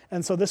them.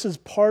 And so this is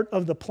part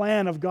of the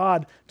plan of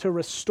God to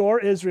restore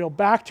Israel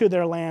back to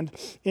their land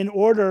in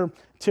order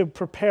to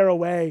prepare a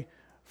way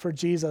for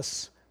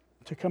Jesus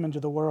to come into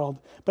the world.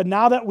 But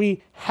now that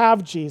we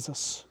have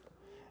Jesus,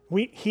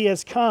 he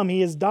has come,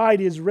 he has died,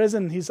 he has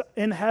risen, he's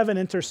in heaven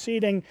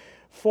interceding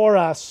for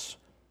us.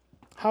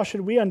 How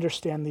should we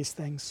understand these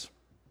things?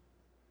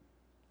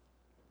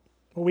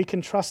 Well, we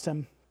can trust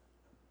him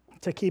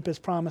to keep his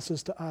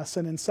promises to us.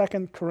 And in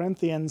 2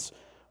 Corinthians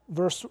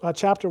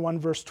chapter 1,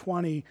 verse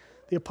 20,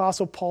 the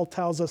Apostle Paul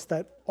tells us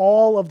that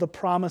all of the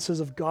promises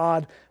of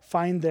God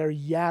find their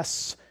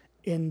yes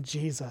in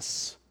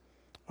Jesus.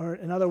 Or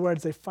in other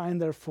words, they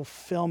find their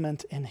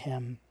fulfillment in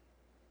him.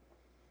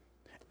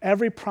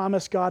 Every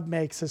promise God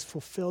makes is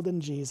fulfilled in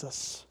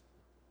Jesus.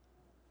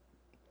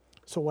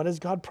 So what has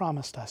God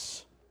promised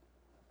us?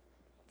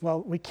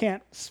 Well, we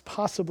can't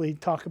possibly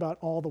talk about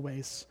all the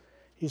ways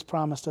he's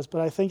promised us, but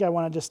I think I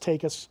want to just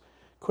take us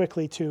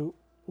quickly to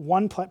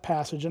one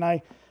passage. And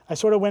I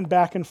sort of went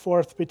back and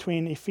forth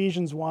between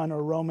Ephesians 1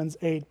 or Romans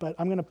 8, but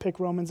I'm going to pick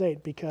Romans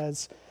 8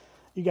 because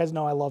you guys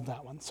know I love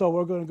that one. So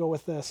we're going to go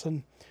with this.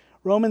 And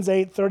Romans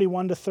 8,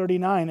 31 to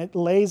 39, it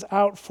lays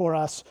out for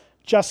us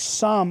just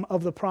some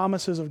of the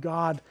promises of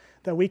God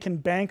that we can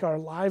bank our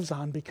lives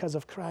on because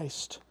of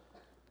Christ.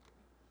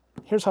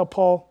 Here's how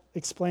Paul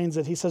explains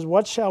it. He says,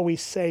 "What shall we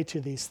say to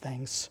these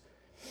things?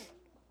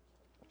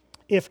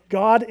 If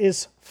God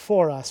is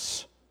for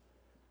us,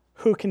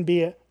 who can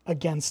be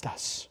against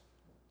us?"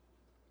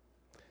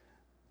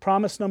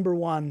 Promise number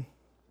one,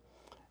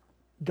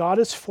 God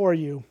is for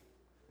you,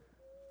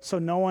 so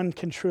no one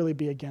can truly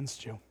be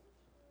against you.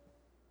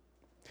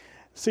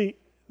 See,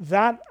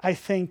 that I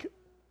think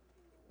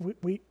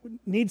we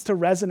needs to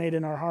resonate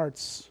in our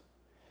hearts.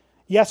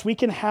 Yes, we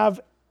can have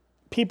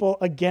people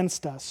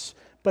against us,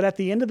 but at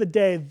the end of the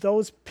day,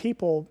 those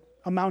people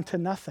amount to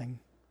nothing.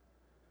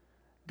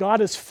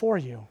 God is for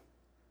you,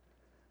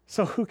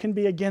 so who can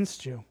be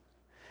against you?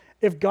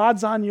 If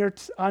God's on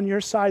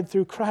your side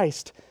through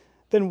Christ,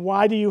 then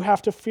why do you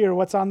have to fear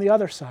what's on the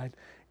other side?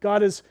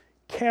 God is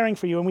caring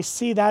for you, and we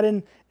see that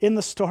in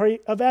the story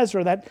of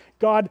Ezra, that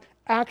God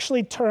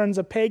actually turns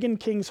a pagan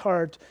king's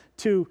heart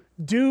to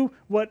do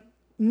what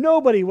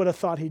nobody would have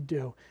thought he'd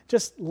do.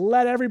 Just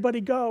let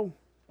everybody go.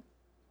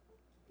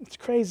 It's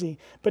crazy.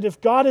 But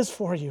if God is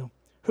for you,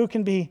 who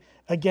can be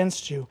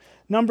against you?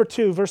 Number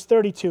 2, verse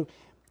 32,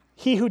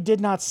 he who did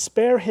not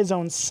spare his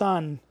own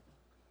son,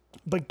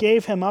 but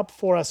gave him up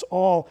for us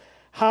all,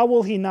 how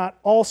will he not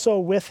also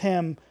with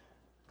him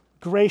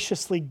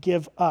graciously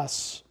give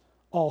us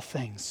all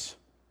things?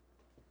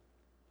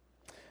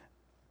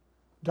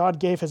 God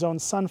gave his own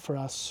son for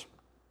us.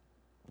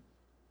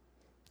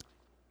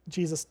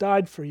 Jesus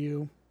died for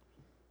you,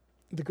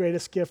 the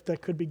greatest gift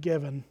that could be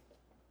given.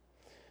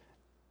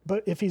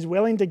 But if he's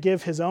willing to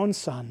give his own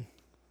son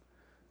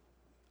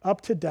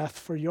up to death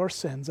for your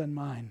sins and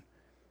mine,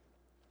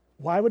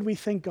 why would we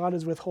think God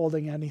is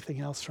withholding anything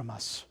else from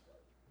us?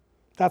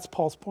 That's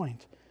Paul's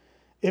point.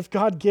 If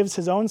God gives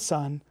his own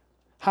son,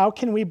 how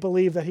can we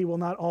believe that he will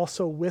not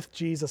also with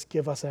Jesus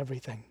give us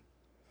everything?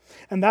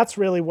 And that's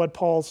really what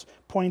Paul's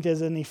point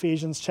is in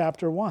Ephesians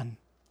chapter 1.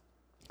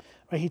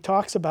 Right? He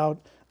talks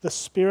about the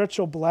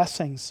spiritual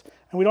blessings.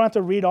 And we don't have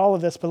to read all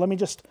of this, but let me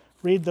just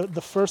read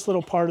the first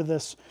little part of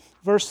this.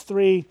 Verse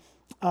 3,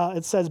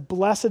 it says,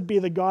 "Blessed be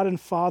the God and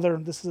Father,"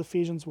 this is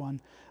Ephesians 1,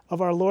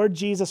 "of our Lord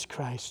Jesus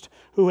Christ,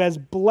 who has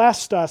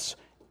blessed us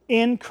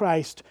in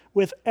Christ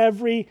with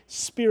every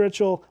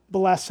spiritual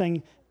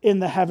blessing in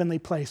the heavenly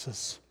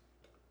places."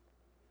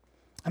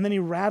 And then he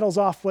rattles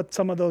off what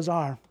some of those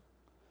are.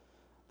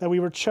 That we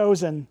were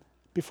chosen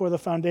before the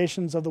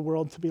foundations of the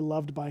world to be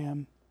loved by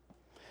him.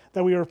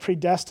 That we were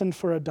predestined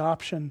for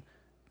adoption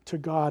to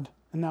God,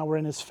 and now we're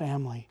in his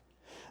family.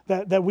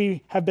 That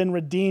we have been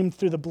redeemed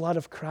through the blood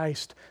of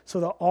Christ, so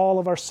that all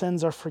of our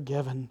sins are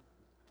forgiven.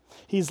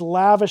 He's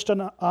lavished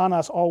on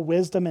us all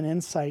wisdom and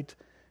insight,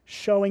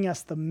 showing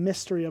us the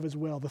mystery of his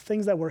will. The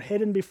things that were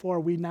hidden before,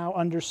 we now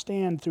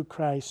understand through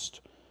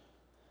Christ.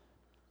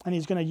 And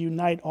he's going to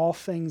unite all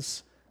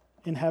things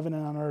in heaven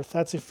and on earth.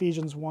 That's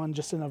Ephesians 1,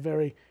 just in a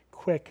very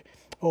quick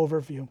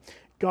overview.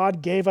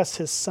 God gave us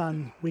his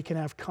son. We can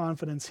have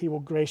confidence he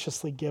will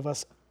graciously give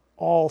us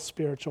all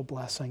spiritual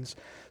blessings.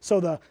 So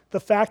the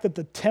fact that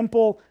the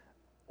temple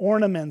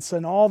ornaments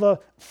and all the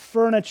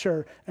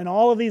furniture and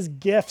all of these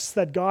gifts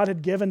that God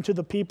had given to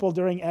the people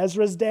during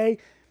Ezra's day,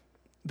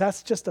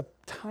 that's just a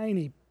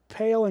tiny,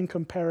 pale in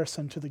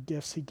comparison to the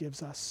gifts he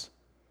gives us.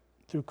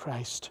 through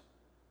Christ.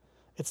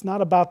 It's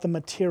not about the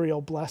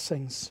material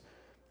blessings.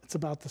 It's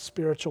about the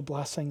spiritual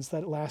blessings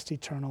that last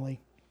eternally.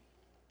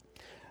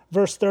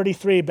 Verse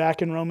 33,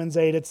 back in Romans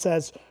 8, it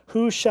says,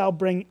 "Who shall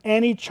bring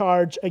any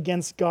charge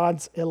against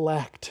God's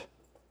elect?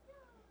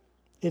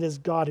 It is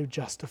God who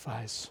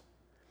justifies."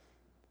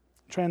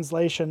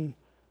 Translation,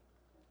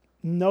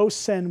 no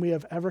sin we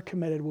have ever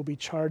committed will be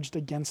charged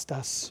against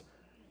us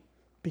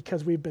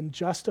because we've been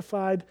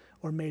justified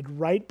or made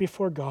right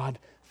before God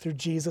through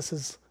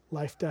Jesus'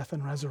 life, death,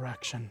 and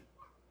resurrection.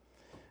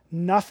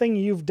 Nothing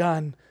you've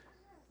done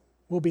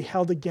will be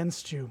held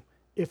against you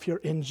if you're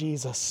in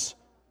Jesus.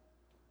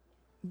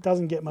 It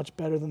doesn't get much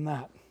better than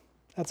that.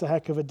 That's a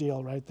heck of a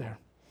deal right there.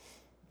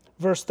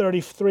 Verse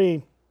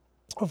 34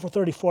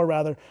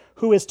 rather,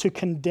 who is to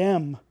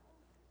condemn?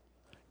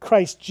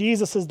 Christ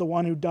Jesus is the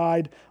one who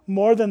died.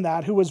 More than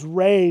that, who was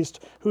raised,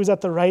 who is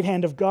at the right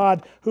hand of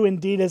God, who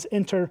indeed is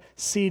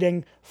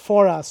interceding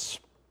for us.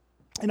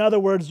 In other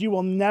words, you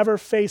will never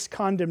face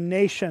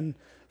condemnation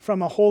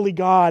from a holy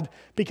God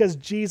because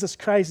Jesus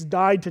Christ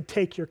died to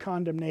take your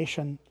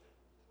condemnation.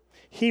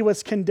 He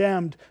was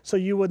condemned, so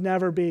you would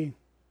never be.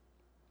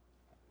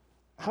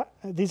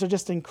 These are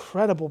just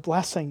incredible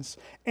blessings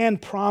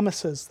and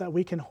promises that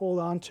we can hold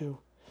on to.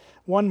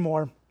 One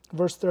more,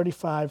 verse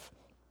 35.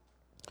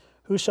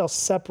 Who shall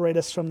separate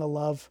us from the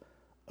love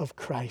of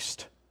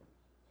Christ?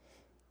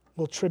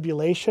 Will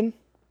tribulation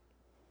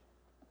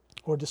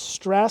or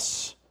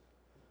distress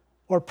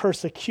or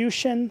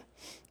persecution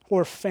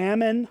or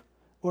famine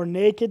or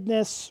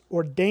nakedness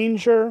or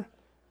danger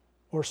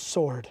or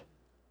sword?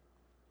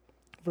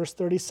 Verse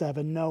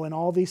 37, no, in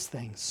all these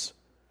things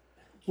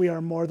we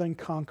are more than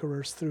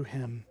conquerors through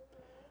him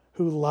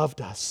who loved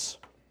us.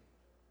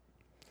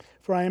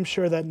 For I am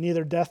sure that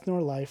neither death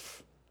nor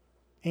life,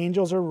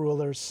 angels or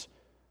rulers,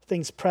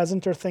 things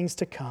present or things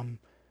to come,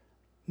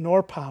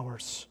 nor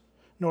powers,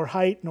 nor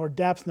height, nor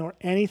depth, nor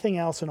anything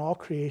else in all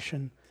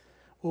creation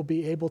will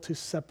be able to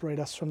separate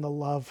us from the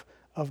love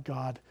of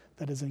God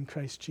that is in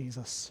Christ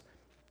Jesus,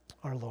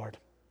 our Lord.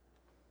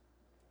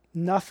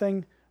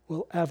 Nothing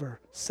will ever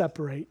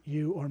separate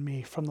you or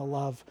me from the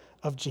love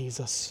of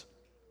Jesus.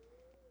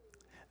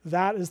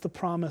 That is the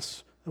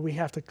promise that we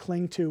have to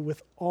cling to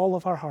with all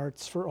of our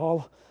hearts for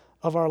all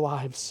of our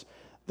lives,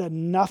 that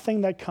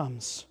nothing that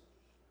comes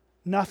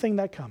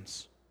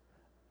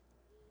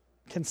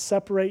can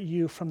separate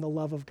you from the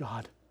love of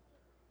God.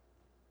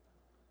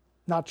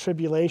 Not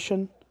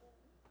tribulation,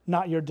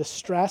 not your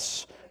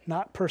distress,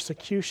 not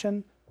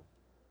persecution,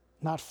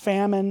 not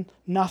famine,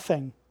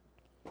 nothing.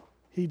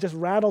 He just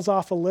rattles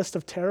off a list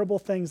of terrible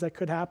things that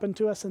could happen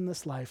to us in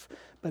this life,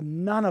 but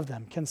none of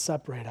them can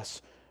separate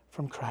us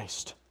from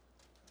Christ.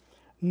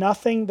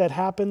 Nothing that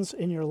happens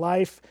in your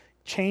life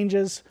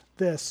changes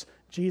this.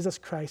 Jesus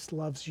Christ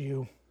loves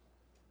you.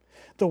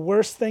 The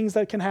worst things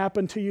that can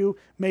happen to you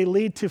may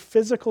lead to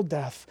physical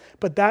death,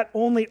 but that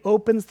only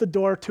opens the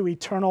door to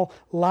eternal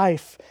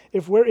life.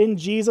 If we're in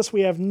Jesus,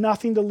 we have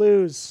nothing to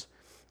lose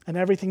and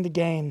everything to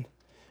gain.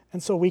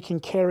 And so we can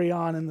carry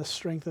on in the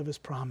strength of his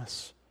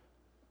promise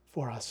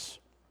for us.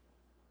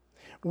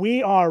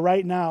 We are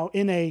right now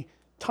in a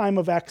time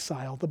of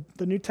exile.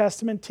 The New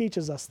Testament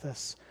teaches us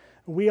this.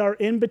 We are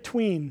in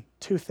between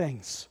two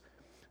things.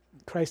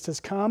 Christ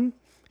has come,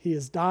 he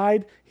has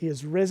died, he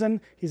has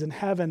risen, he's in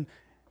heaven,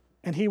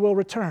 and he will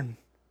return.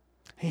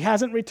 He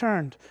hasn't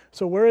returned,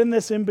 so we're in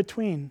this in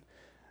between.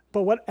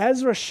 But what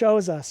Ezra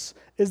shows us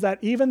is that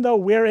even though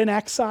we're in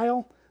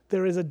exile,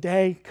 there is a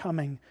day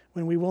coming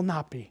when we will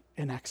not be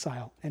in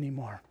exile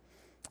anymore.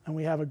 And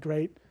we have a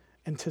great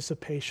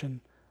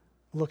anticipation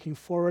looking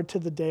forward to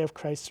the day of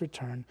Christ's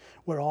return,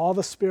 where all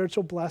the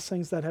spiritual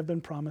blessings that have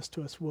been promised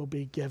to us will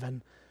be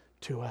given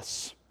to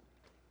us.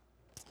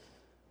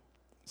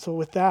 So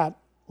with that,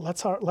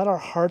 let our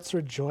hearts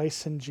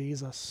rejoice in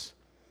Jesus,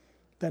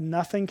 that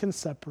nothing can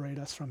separate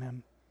us from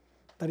him,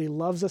 that he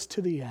loves us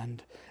to the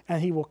end,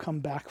 and he will come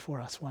back for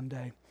us one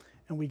day,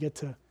 and we get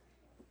to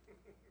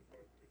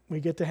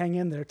hang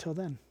in there till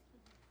then.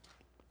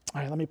 All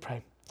right, let me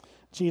pray.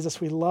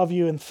 Jesus, we love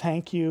you and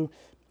thank you.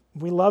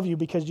 We love you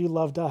because you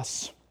loved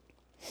us.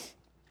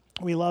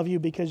 We love you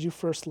because you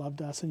first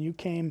loved us, and you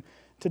came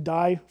to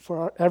die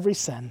for every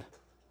sin.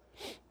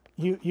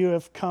 You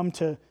have come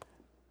to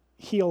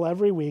heal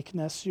every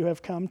weakness. You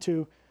have come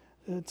to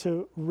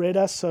rid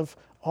us of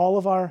all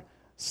of our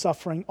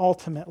suffering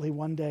ultimately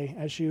one day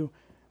as you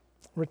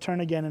return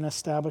again and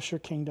establish your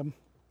kingdom.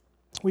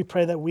 We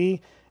pray that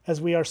we,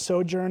 as we are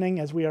sojourning,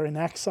 as we are in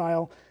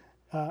exile,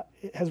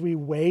 as we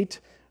wait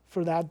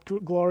for that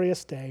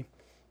glorious day,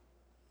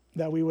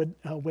 that we would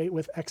wait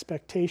with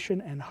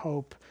expectation and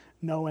hope,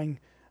 knowing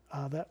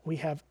that we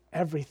have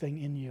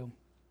everything in you.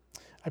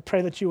 I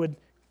pray that you would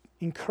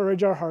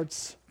encourage our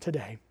hearts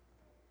today.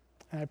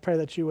 And I pray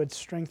that you would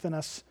strengthen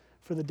us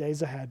for the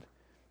days ahead.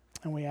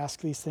 And we ask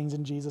these things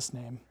in Jesus'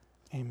 name.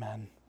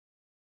 Amen.